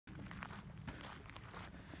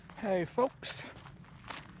Hey folks,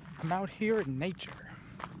 I'm out here in nature,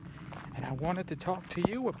 and I wanted to talk to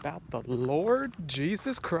you about the Lord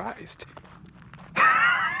Jesus Christ.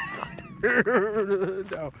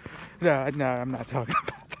 No, I'm not talking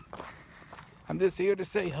about that. I'm just here to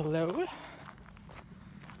say hello,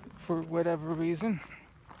 for whatever reason.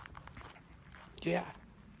 Yeah,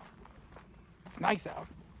 it's nice out,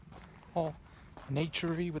 all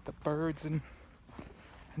nature-y with the birds and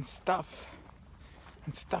stuff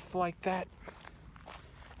like that.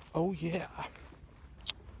 Oh yeah.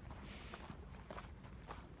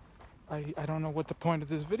 I don't know what the point of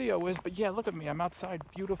this video is, but yeah, look at me. I'm outside.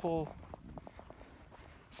 Beautiful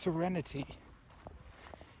serenity.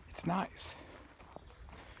 It's nice.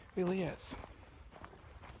 It really is.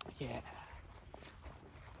 Yeah.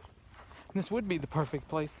 And this would be the perfect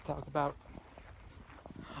place to talk about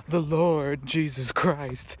the Lord Jesus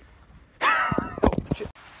Christ. Oh, shit.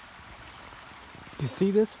 You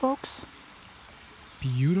see this, folks?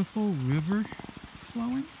 Beautiful river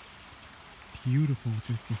flowing. Beautiful,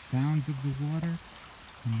 just the sounds of the water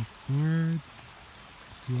and the birds.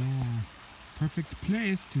 Yeah, perfect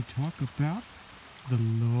place to talk about the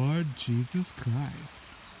Lord Jesus Christ.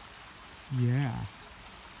 Yeah.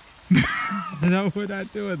 No, we're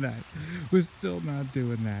not doing that. We're still not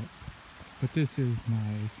doing that. But this is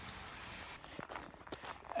nice.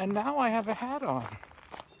 And now I have a hat on.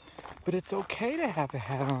 But it's okay to have a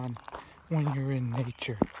hat on when you're in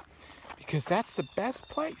nature, because that's the best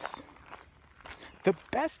place. The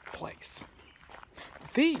best place.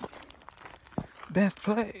 The best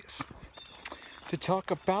place to talk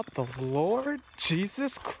about the Lord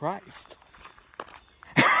Jesus Christ.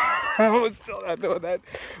 We're still not doing that.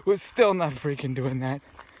 We're still not freaking doing that.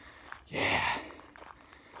 Yeah.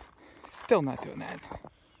 Still not doing that.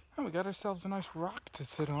 Oh, we got ourselves a nice rock to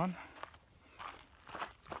sit on.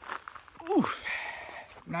 Oof.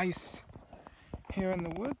 Nice here in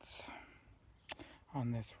the woods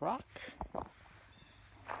on this rock.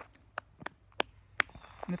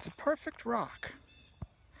 And it's a perfect rock.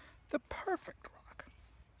 The perfect rock.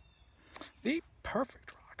 The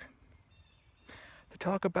perfect rock. To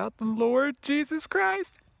talk about the Lord Jesus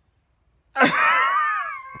Christ.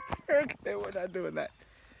 Okay, we're not doing that.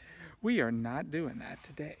 We are not doing that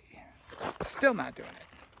today. Still not doing it.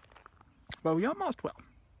 But we almost will.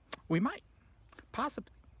 We might.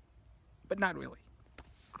 Possibly. But not really.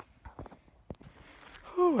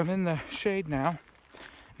 Whew, I'm in the shade now.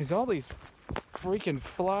 There's all these freaking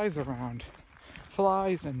flies around.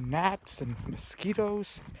 Flies and gnats and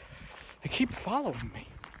mosquitoes. They keep following me.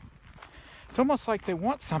 It's almost like they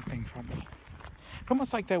want something from me. It's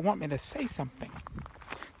almost like they want me to say something.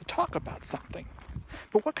 To talk about something.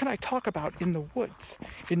 But what can I talk about in the woods?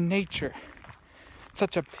 In nature?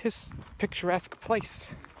 Such a picturesque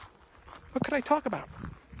place. What could I talk about?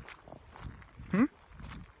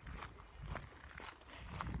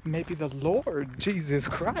 Maybe the Lord Jesus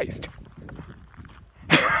Christ.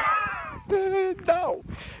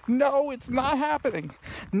 No, it's not happening.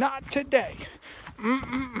 Not today.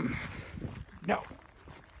 No.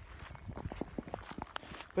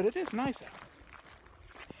 But it is nice out.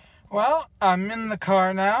 Well, I'm in the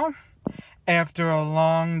car now. After a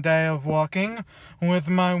long day of walking with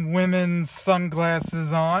my women's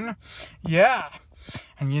sunglasses on. Yeah.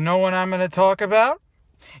 And you know what I'm going to talk about?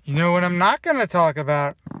 You know what I'm not going to talk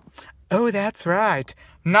about? Oh, that's right.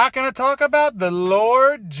 I'm not going to talk about the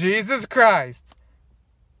Lord Jesus Christ.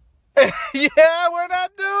 Yeah, we're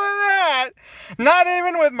not doing that. Not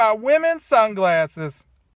even with my women's sunglasses.